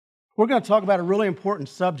We're going to talk about a really important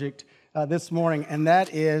subject this morning, and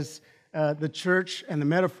that is the church and the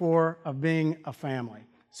metaphor of being a family.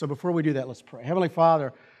 So before we do that, let's pray. Heavenly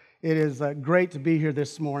Father, it is great to be here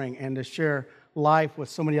this morning and to share life with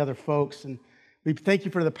so many other folks. And we thank you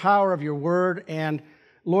for the power of your word. And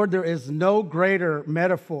Lord, there is no greater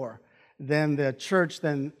metaphor than the church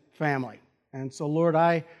than family. And so, Lord,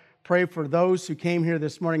 I pray for those who came here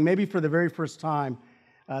this morning, maybe for the very first time,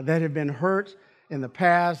 that have been hurt in the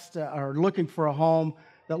past, are looking for a home,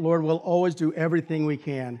 that, Lord, we'll always do everything we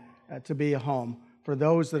can to be a home for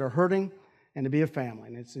those that are hurting and to be a family.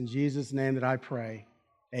 And it's in Jesus' name that I pray.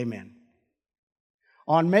 Amen.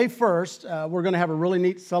 On May 1st, we're going to have a really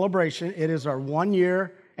neat celebration. It is our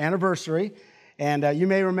 1-year anniversary. And you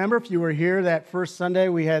may remember, if you were here that first Sunday,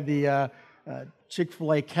 we had the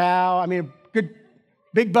Chick-fil-A cow. I mean, good,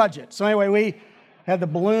 big budget. So anyway, we had the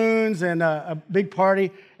balloons and a big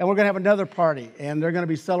party, and we're going to have another party. And they're going to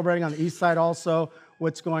be celebrating on the east side also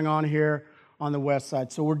what's going on here on the west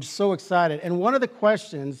side. So we're just so excited. And one of the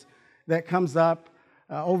questions that comes up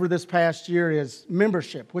over this past year is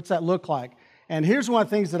membership. What's that look like? And here's one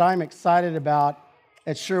of the things that I'm excited about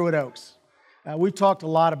at Sherwood Oaks. We've talked a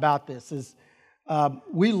lot about this.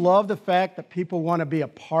 We love the fact that people want to be a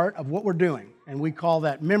part of what we're doing, and we call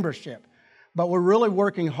that membership. But we're really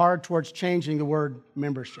working hard towards changing the word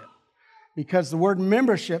membership, because the word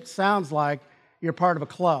membership sounds like you're part of a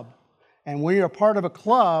club. And when you're a part of a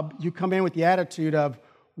club, you come in with the attitude of,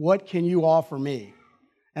 what can you offer me?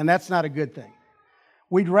 And that's not a good thing.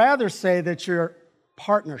 We'd rather say that you're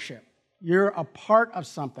partnership. You're a part of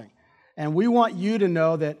something. And we want you to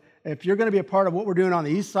know that if you're going to be a part of what we're doing on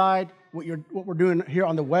the east side, what we're doing here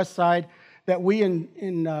on the west side, that we,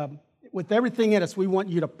 with everything in us, we want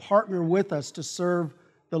you to partner with us to serve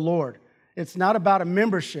the Lord. It's not about a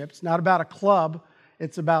membership. It's not about a club.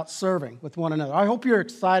 It's about serving with one another. I hope you're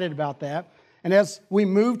excited about that. And as we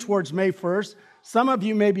move towards May 1st, some of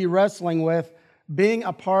you may be wrestling with being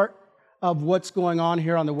a part of what's going on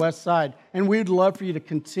here on the west side. And we'd love for you to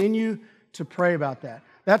continue to pray about that.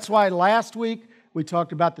 That's why last week we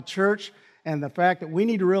talked about the church and the fact that we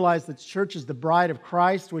need to realize that the church is the bride of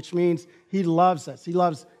Christ, which means He loves us. He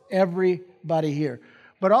loves everybody here.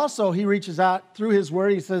 But also He reaches out through His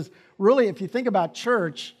word. He says, really, if you think about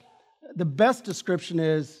church, the best description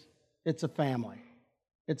is it's a family.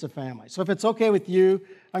 It's a family. So if it's okay with you,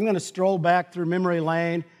 I'm going to stroll back through memory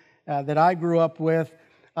lane that I grew up with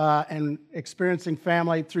and experiencing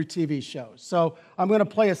family through TV shows. So I'm going to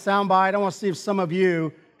play a soundbite. I want to see if some of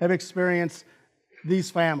you have experienced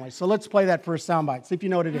these families. So let's play that first soundbite. See if you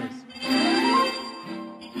know what it is.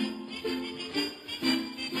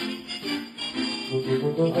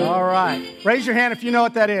 All right. Raise your hand if you know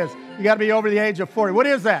what that is. You got to be over the age of 40. What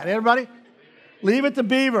is that, everybody? Leave It to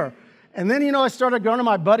Beaver. And then, I started going to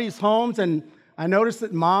my buddies' homes, and I noticed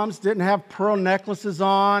that moms didn't have pearl necklaces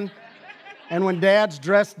on. And when dads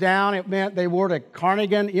dressed down, it meant they wore a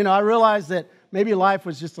cardigan. I realized that maybe life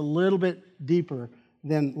was just a little bit deeper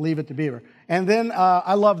than Leave It to Beaver. And then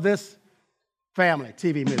I love this family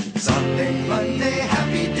TV movie. Sunday, Monday,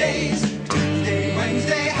 happy days. Tuesday,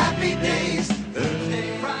 Wednesday, happy days.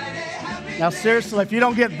 Thursday, Friday, happy days. Now, seriously, if you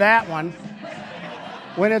don't get that one,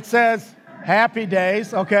 when it says happy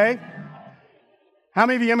days, okay? How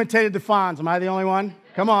many of you imitated the Fonz? Am I the only one?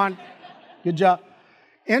 Come on. Good job.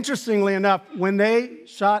 Interestingly enough, when they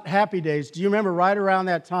shot Happy Days, do you remember right around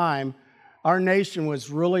that time, our nation was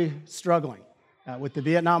really struggling with the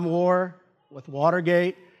Vietnam War, with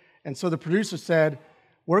Watergate. And so the producer said,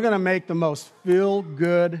 we're going to make the most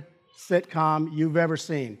feel-good sitcom you've ever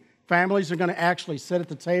seen. Families are going to actually sit at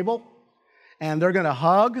the table, and they're going to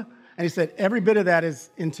hug. And he said, every bit of that is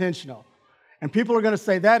intentional. And people are going to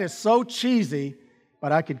say, that is so cheesy,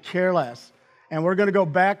 but I could care less. And we're going to go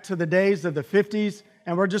back to the days of the 50s,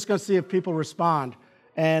 and we're just going to see if people respond.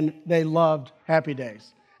 And they loved Happy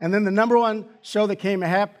Days. And then the number one show that came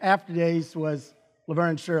after Days was Laverne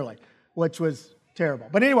and Shirley, which was terrible.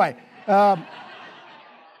 But anyway,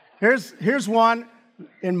 here's one.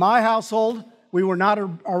 In my household, we were not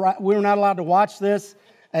allowed to watch this,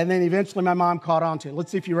 and then eventually my mom caught on to it. Let's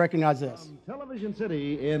see if you recognize this. Television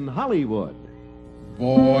City in Hollywood.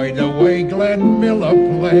 Boy, the way Glenn Miller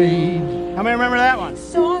played. How many remember that one?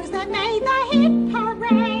 Songs that made the hit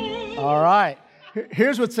parade. All right.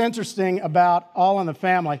 Here's what's interesting about All in the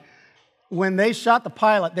Family. When they shot the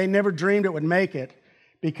pilot, they never dreamed it would make it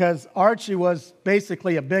because Archie was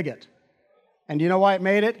basically a bigot. And do you know why it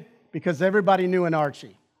made it? Because everybody knew an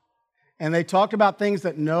Archie. And they talked about things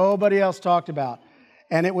that nobody else talked about.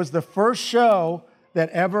 And it was the first show that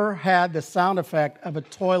ever had the sound effect of a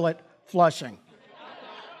toilet flushing.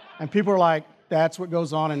 And people were like, That's what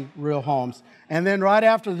goes on in real homes. And then right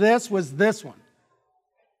after this was this one.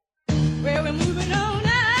 Well, we're moving on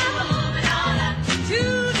up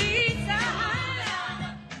to the east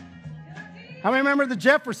side. How many remember the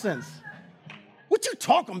Jeffersons? What you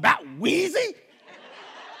talking about, Wheezy?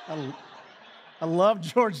 I love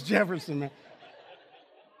George Jefferson, man.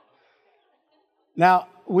 Now,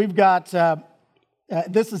 we've got,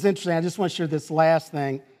 this is interesting. I just want to share this last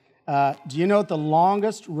thing. Do you know what the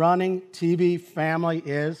longest running TV family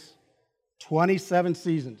is? 27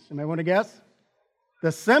 seasons. Anybody want to guess?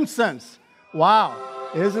 The Simpsons. Wow.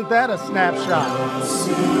 Isn't that a snapshot?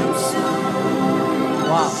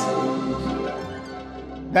 Wow.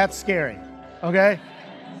 That's scary. Okay?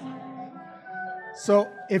 So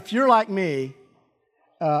if you're like me,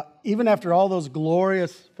 even after all those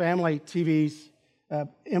glorious family TVs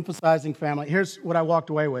emphasizing family, here's what I walked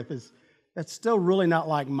away with is that's still really not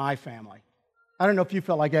like my family. I don't know if you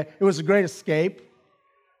felt like that. It was a great escape,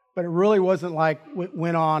 but it really wasn't like what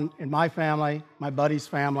went on in my family, my buddies'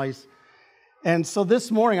 families. And so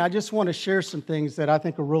this morning, I just want to share some things that I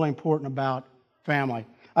think are really important about family.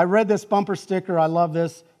 I read this bumper sticker. I love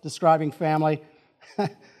this, describing family.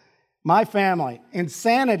 My family.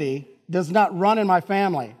 Insanity does not run in my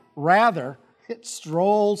family. Rather, it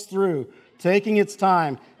strolls through, taking its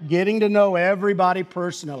time, getting to know everybody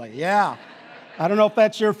personally. Yeah. I don't know if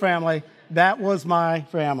that's your family. That was my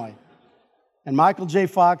family. And Michael J.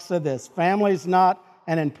 Fox said this, family is not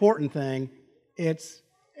an important thing, it's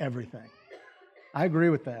everything. I agree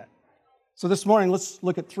with that. So this morning, let's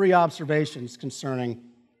look at 3 observations concerning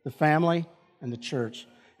the family and the church.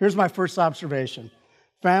 Here's my first observation.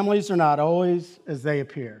 Families are not always as they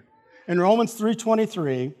appear. In Romans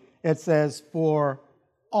 3:23, it says, for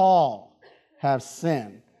all have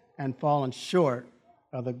sinned and fallen short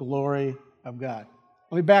of the glory of God.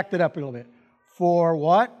 Let me back that up a little bit. For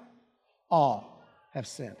what? All have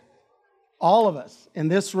sinned. All of us in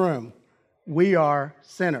this room, we are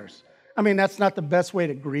sinners. I mean, that's not the best way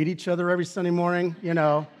to greet each other every Sunday morning, you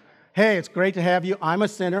know. Hey, it's great to have you. I'm a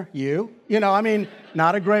sinner. You know, I mean,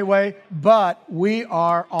 not a great way, but we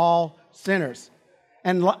are all sinners.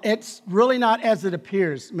 And it's really not as it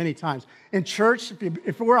appears many times. In church,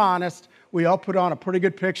 if we're honest, we all put on a pretty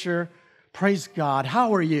good picture. Praise God.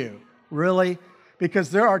 How are you? Really? Because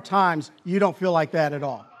there are times you don't feel like that at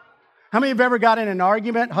all. How many have ever got in an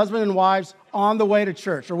argument, husband and wives, on the way to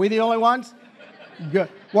church? Are we the only ones? Good.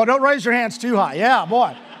 Well, don't raise your hands too high. Yeah,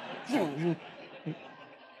 boy.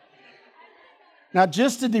 Now,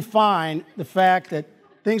 just to define the fact that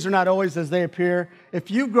things are not always as they appear,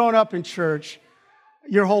 if you've grown up in church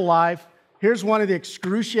your whole life, here's one of the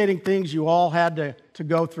excruciating things you all had to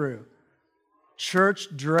go through. Church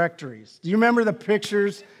directories. Do you remember the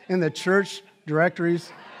pictures in the church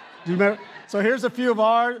directories? Do you remember? So here's a few of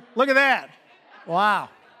ours. Look at that. Wow.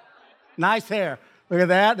 Nice hair. Look at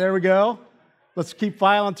that. There we go. Let's keep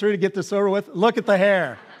filing through to get this over with. Look at the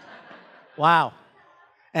hair. Wow.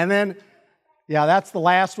 And then, yeah, that's the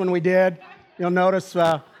last one we did. You'll notice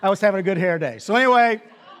I was having a good hair day. So anyway,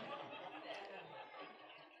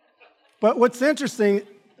 but what's interesting,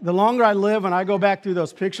 the longer I live and I go back through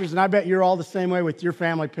those pictures, and I bet you're all the same way with your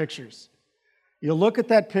family pictures, you'll look at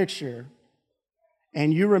that picture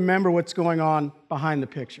and you remember what's going on behind the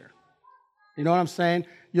picture. You know what I'm saying?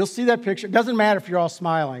 You'll see that picture. It doesn't matter if you're all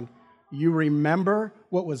smiling. You remember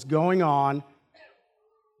what was going on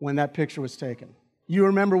when that picture was taken. You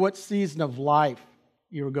remember what season of life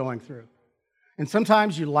you were going through. And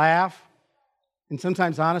sometimes you laugh, and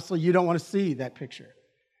sometimes, honestly, you don't want to see that picture.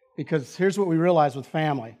 Because here's what we realize with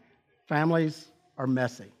family. Families are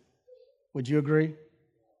messy. Would you agree?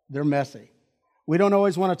 They're messy. We don't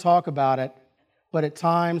always want to talk about it, but at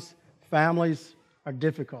times, families are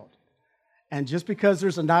difficult. And just because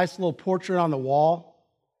there's a nice little portrait on the wall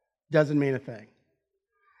doesn't mean a thing.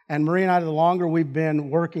 And Marie and I, the longer we've been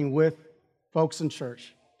working with folks in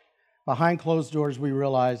church, behind closed doors, we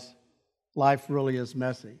realize life really is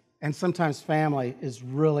messy. And sometimes family is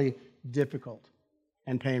really difficult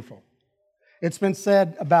and painful. It's been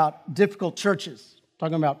said about difficult churches,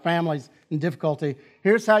 talking about families in difficulty.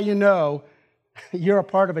 Here's how you know you're a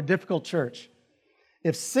part of a difficult church.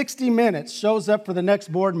 If 60 Minutes shows up for the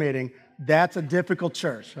next board meeting, that's a difficult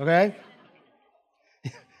church, okay?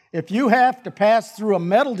 If you have to pass through a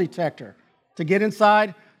metal detector to get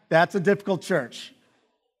inside, that's a difficult church.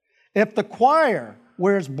 If the choir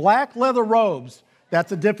wears black leather robes,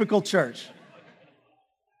 that's a difficult church.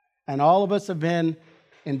 And all of us have been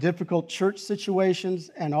in difficult church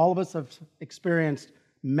situations, and all of us have experienced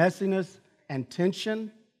messiness and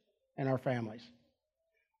tension in our families.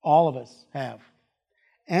 All of us have.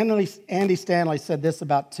 Andy Stanley said this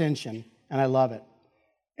about tension, and I love it.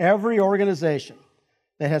 Every organization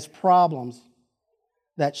that has problems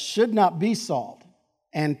that should not be solved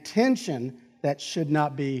and tension that should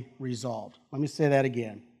not be resolved. Let me say that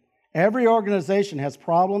again. Every organization has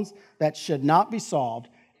problems that should not be solved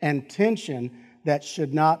and tension that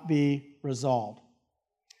should not be resolved.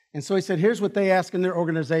 And so he said, here's what they ask in their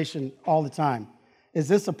organization all the time. Is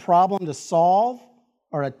this a problem to solve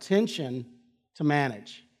or a tension to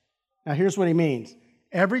manage? Now, here's what he means.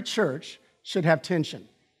 Every church should have tension.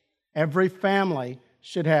 Every family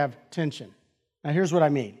should have tension. Now, here's what I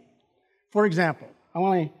mean. For example,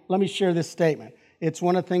 let me share this statement. It's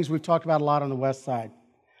one of the things we've talked about a lot on the West Side.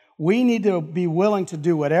 We need to be willing to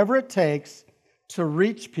do whatever it takes to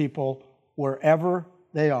reach people wherever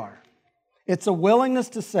they are. It's a willingness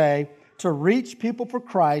to say, to reach people for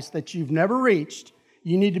Christ that you've never reached,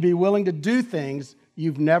 you need to be willing to do things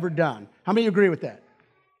you've never done. How many agree with that?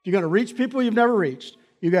 If you're going to reach people you've never reached,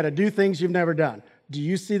 you've got to do things you've never done. Do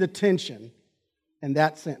you see the tension in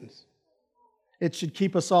that sentence? It should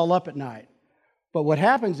keep us all up at night. But what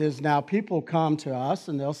happens is now people come to us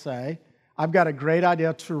and they'll say, I've got a great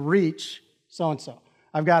idea to reach so-and-so.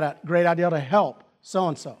 I've got a great idea to help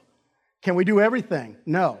so-and-so. Can we do everything?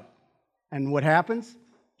 No. And what happens?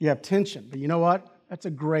 You have tension. But you know what? That's a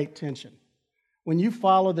great tension. When you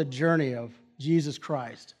follow the journey of Jesus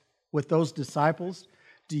Christ with those disciples,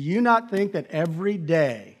 do you not think that every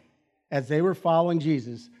day as they were following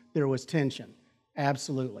Jesus, there was tension?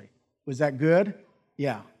 Absolutely. Was that good?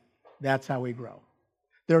 Yeah. That's how we grow.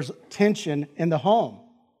 There's tension in the home.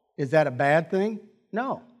 Is that a bad thing?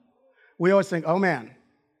 No. We always think, oh man,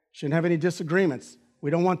 shouldn't have any disagreements.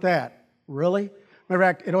 We don't want that. Really? Matter of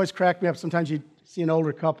fact, it always cracked me up. Sometimes you'd see an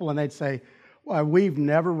older couple and they'd say, well, we've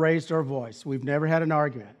never raised our voice. We've never had an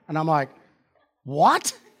argument. And I'm like,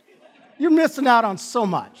 what? You're missing out on so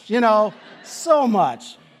much, so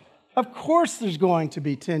much. Of course there's going to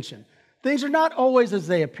be tension. Things are not always as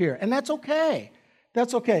they appear, and that's okay.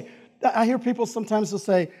 That's okay. I hear people sometimes will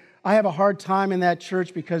say, I have a hard time in that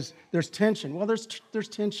church because there's tension. Well, there's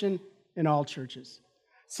tension in all churches.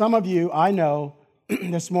 Some of you, I know,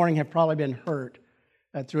 this morning have probably been hurt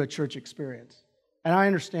through a church experience. And I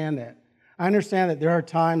understand that. I understand that there are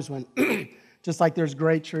times when, just like there's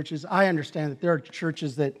great churches, I understand that there are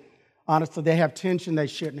churches that, honestly, they have tension they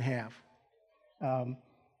shouldn't have.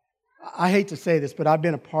 I hate to say this, but I've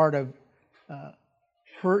been a part of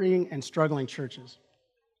hurting and struggling churches.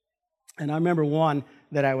 And I remember one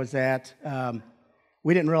that I was at.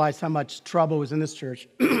 We didn't realize how much trouble was in this church.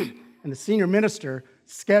 And the senior minister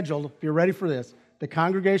scheduled, if you're ready for this, the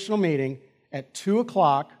congregational meeting at 2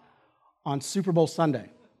 o'clock on Super Bowl Sunday.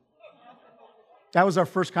 That was our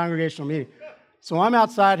first congregational meeting. So I'm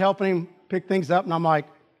outside helping him pick things up, and I'm like,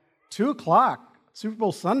 2 o'clock, Super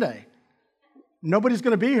Bowl Sunday. Nobody's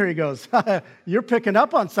going to be here. He goes, you're picking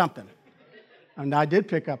up on something. And I did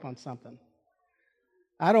pick up on something.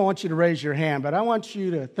 I don't want you to raise your hand, but I want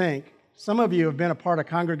you to think, some of you have been a part of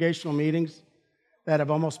congregational meetings that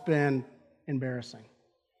have almost been embarrassing.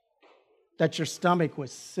 That your stomach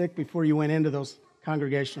was sick before you went into those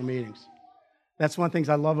congregational meetings. That's one of the things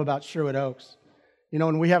I love about Sherwood Oaks.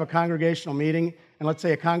 When we have a congregational meeting, and let's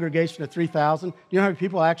say a congregation of 3,000, you know how many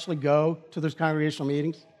people actually go to those congregational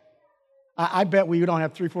meetings? I bet we don't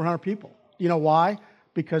have 300-400 people. You know why?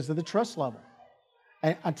 Because of the trust level.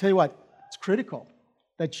 And I'll tell you what, it's critical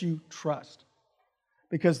that you trust.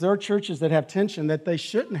 Because there are churches that have tension that they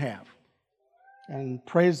shouldn't have. And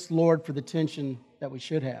praise the Lord for the tension that we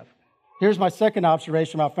should have. Here's my second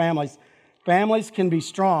observation about families. Families can be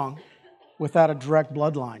strong without a direct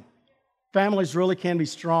bloodline. Families really can be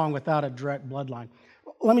strong without a direct bloodline.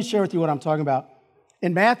 Let me share with you what I'm talking about.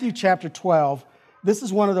 In Matthew chapter 12, this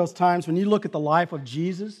is one of those times when you look at the life of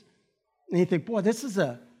Jesus and you think, boy, this is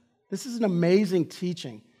an amazing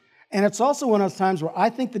teaching. And it's also one of those times where I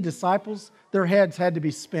think the disciples, their heads had to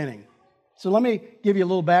be spinning. So let me give you a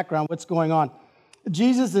little background, what's going on.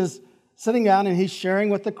 Jesus is sitting down and he's sharing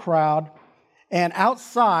with the crowd. And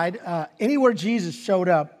outside, anywhere Jesus showed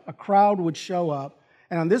up, a crowd would show up.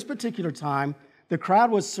 And on this particular time, the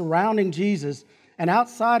crowd was surrounding Jesus. And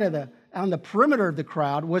outside on the perimeter of the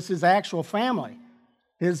crowd was his actual family,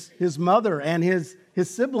 his mother and his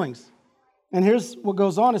siblings. And here's what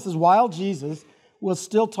goes on. It says, while Jesus was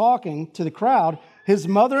still talking to the crowd, his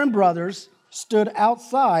mother and brothers stood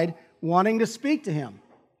outside wanting to speak to him.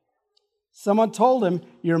 Someone told him,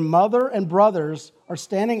 your mother and brothers are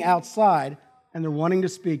standing outside and they're wanting to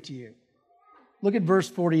speak to you. Look at verse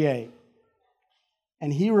 48.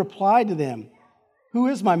 And he replied to them, who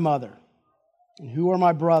is my mother and who are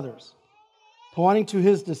my brothers? Pointing to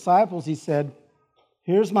his disciples, he said,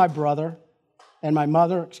 here's my brother and my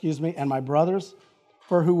mother, and my brothers.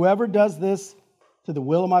 For whoever does this to the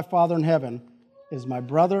will of my Father in heaven is my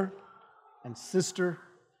brother and sister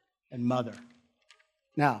and mother.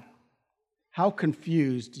 Now, how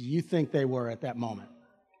confused do you think they were at that moment?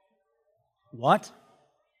 What?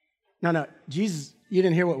 No, Jesus, you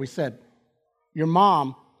didn't hear what we said. Your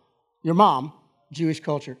mom, Jewish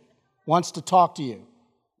culture, wants to talk to you,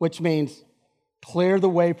 which means clear the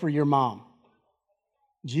way for your mom.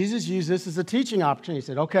 Jesus used this as a teaching opportunity. He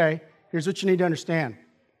said, okay, here's what you need to understand.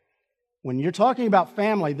 When you're talking about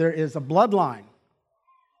family, there is a bloodline,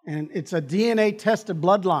 and it's a DNA-tested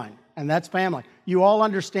bloodline, and that's family. You all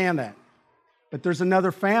understand that. But there's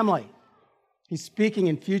another family. He's speaking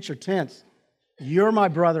in future tense. You're my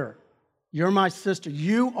brother. You're my sister.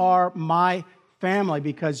 You are my family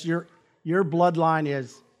because your bloodline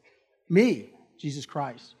is me, Jesus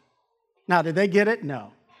Christ. Now, did they get it?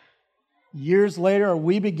 No. Years later, are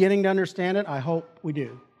we beginning to understand it? I hope we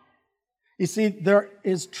do. You see, there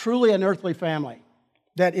is truly an earthly family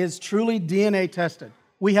that is truly DNA tested.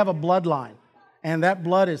 We have a bloodline, and that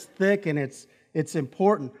blood is thick and it's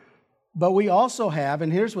important. But we also have,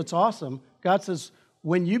 and here's what's awesome, God says,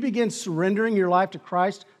 when you begin surrendering your life to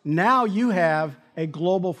Christ, now you have a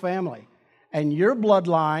global family. And your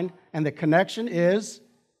bloodline and the connection is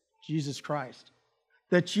Jesus Christ.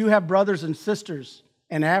 That you have brothers and sisters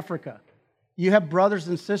in Africa. You have brothers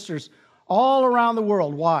and sisters all around the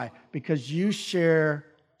world. Why? Because you share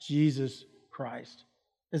Jesus Christ.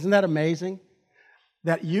 Isn't that amazing?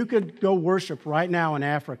 That you could go worship right now in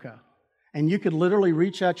Africa, and you could literally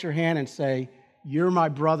reach out your hand and say, you're my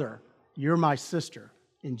brother, you're my sister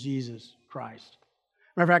in Jesus Christ.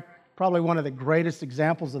 Matter of fact, probably one of the greatest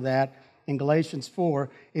examples of that in Galatians 4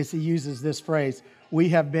 is he uses this phrase, we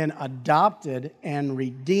have been adopted and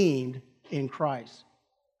redeemed in Christ.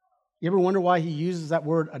 You ever wonder why he uses that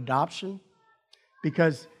word adoption?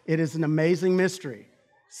 Because it is an amazing mystery.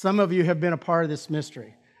 Some of you have been a part of this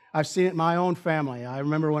mystery. I've seen it in my own family. I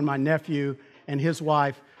remember when my nephew and his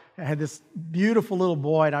wife had this beautiful little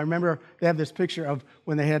boy, and I remember they have this picture of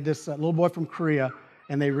when they had this little boy from Korea,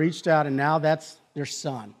 and they reached out, and now that's their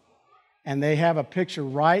son. And they have a picture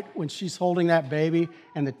right when she's holding that baby,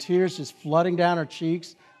 and the tears just flooding down her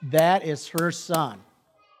cheeks. That is her son.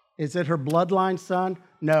 Is it her bloodline son?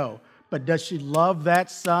 No. But does she love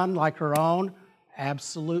that son like her own?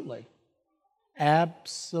 Absolutely.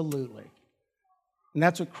 Absolutely. And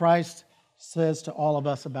that's what Christ says to all of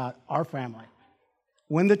us about our family.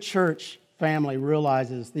 When the church family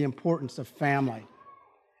realizes the importance of family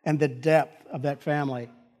and the depth of that family,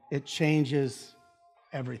 it changes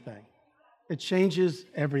everything. It changes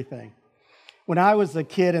everything. When I was a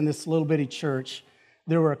kid in this little bitty church,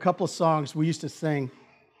 there were a couple of songs we used to sing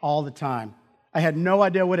all the time. I had no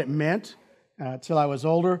idea what it meant till I was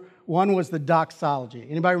older. One was the doxology.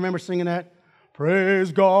 Anybody remember singing that?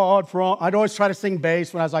 Praise God from... I'd always try to sing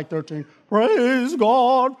bass when I was like 13. Praise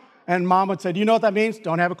God. And Mom would say, do you know what that means?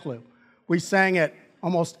 Don't have a clue. We sang it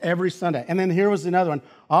almost every Sunday. And then here was another one.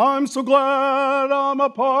 I'm so glad I'm a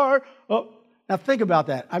part of... Now think about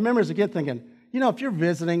that. I remember as a kid thinking, if you're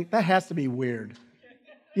visiting, that has to be weird.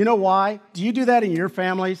 You know why? Do you do that in your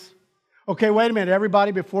families? Okay, wait a minute,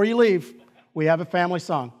 everybody, before you leave, we have a family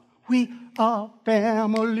song. We are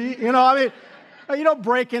family. You don't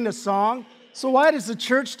break into song. So why does the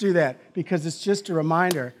church do that? Because it's just a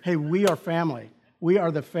reminder, hey, we are family. We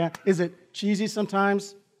are the family. Is it cheesy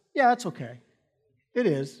sometimes? Yeah, it's okay. It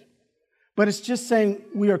is. But it's just saying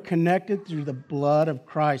we are connected through the blood of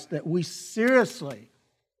Christ, that we seriously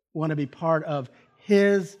want to be part of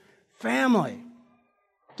His family.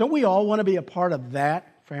 Don't we all want to be a part of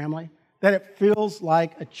that family? That it feels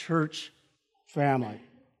like a church family.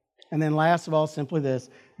 And then last of all, simply this,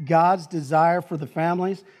 God's desire for the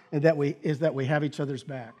families is that we have each other's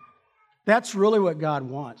back. That's really what God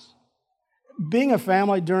wants. Being a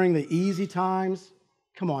family during the easy times,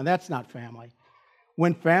 come on, that's not family.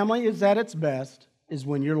 When family is at its best is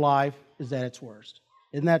when your life is at its worst.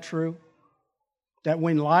 Isn't that true? That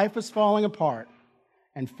when life is falling apart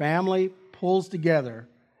and family pulls together,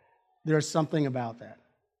 there's something about that.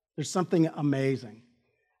 There's something amazing.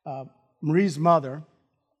 Marie's mother,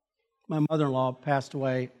 my mother-in-law, passed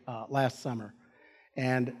away last summer.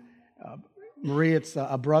 And Marie, it's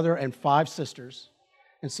a brother and 5 sisters.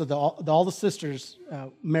 And so all the sisters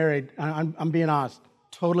married, I'm being honest,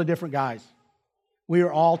 totally different guys. We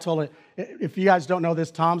are all totally, if you guys don't know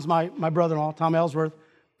this, Tom's my brother-in-law, Tom Ellsworth,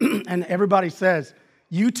 and everybody says,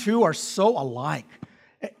 you two are so alike.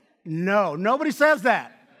 No, nobody says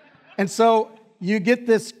that. And so you get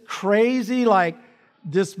this crazy,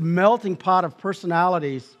 this melting pot of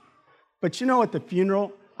personalities. But at the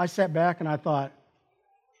funeral, I sat back and I thought,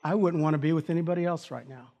 I wouldn't want to be with anybody else right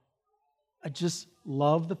now. I just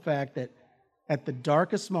love the fact that at the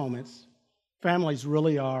darkest moments, families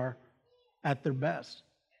really are at their best.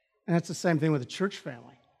 And it's the same thing with a church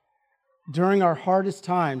family. During our hardest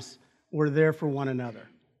times, we're there for one another.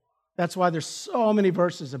 That's why there's so many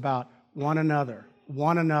verses about one another,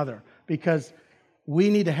 because we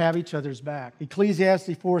need to have each other's back.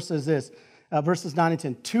 Ecclesiastes 4 says this, verses 9 and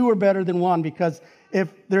 10, 2 are better than one, because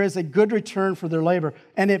if there is a good return for their labor,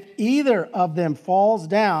 and if either of them falls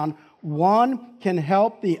down, one can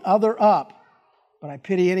help the other up. But I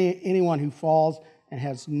pity anyone who falls and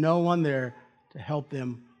has no one there to help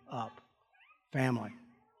them up. Family.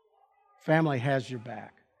 Family has your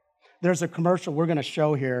back. There's a commercial we're going to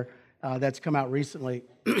show here that's come out recently.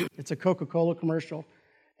 It's a Coca-Cola commercial,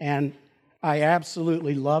 and I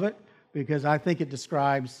absolutely love it because I think it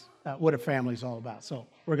describes what a family is all about. So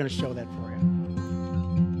we're going to show that for you.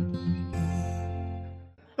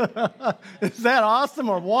 Is that awesome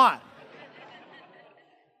or what?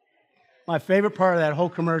 My favorite part of that whole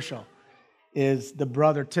commercial is the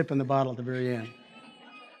brother tipping the bottle at the very end.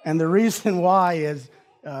 And the reason why is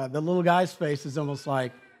the little guy's face is almost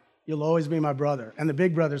like, you'll always be my brother. And the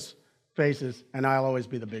big brother's face is, and I'll always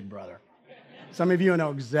be the big brother. Some of you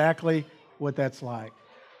know exactly what that's like.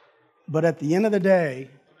 But at the end of the day,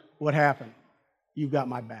 what happened? You've got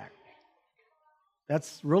my back.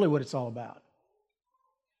 That's really what it's all about.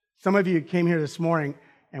 Some of you came here this morning,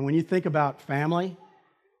 and when you think about family,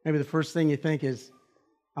 maybe the first thing you think is,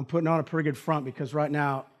 I'm putting on a pretty good front because right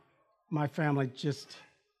now my family just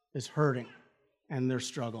is hurting and they're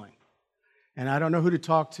struggling. And I don't know who to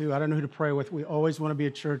talk to. I don't know who to pray with. We always want to be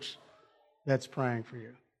a church that's praying for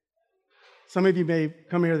you. Some of you may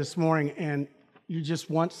come here this morning and you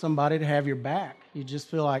just want somebody to have your back. You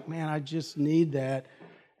just feel like, man, I just need that.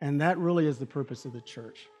 And that really is the purpose of the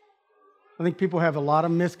church. I think people have a lot of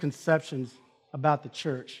misconceptions about the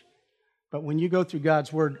church. But when you go through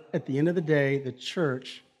God's Word, at the end of the day, the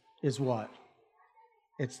church is what?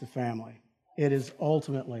 It's the family. It is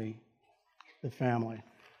ultimately the family.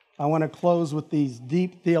 I want to close with these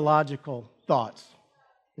deep theological thoughts.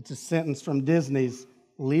 It's a sentence from Disney's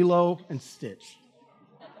Lilo and Stitch.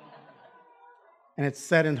 And it's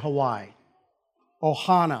set in Hawaii.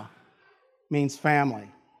 Ohana means family.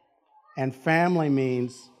 And family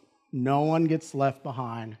means no one gets left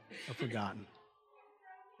behind or forgotten.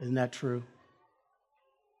 Isn't that true?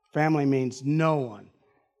 Family means no one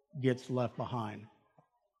gets left behind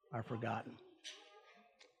or forgotten.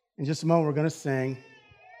 In just a moment, we're going to sing.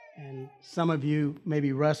 And some of you may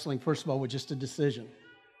be wrestling, first of all, with just a decision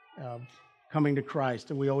of coming to Christ.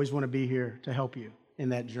 And we always want to be here to help you in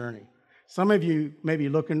that journey. Some of you may be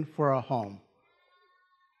looking for a home,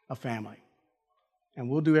 a family. And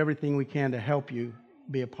we'll do everything we can to help you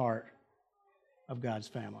be a part of God's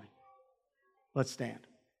family. Let's stand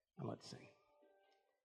and let's sing.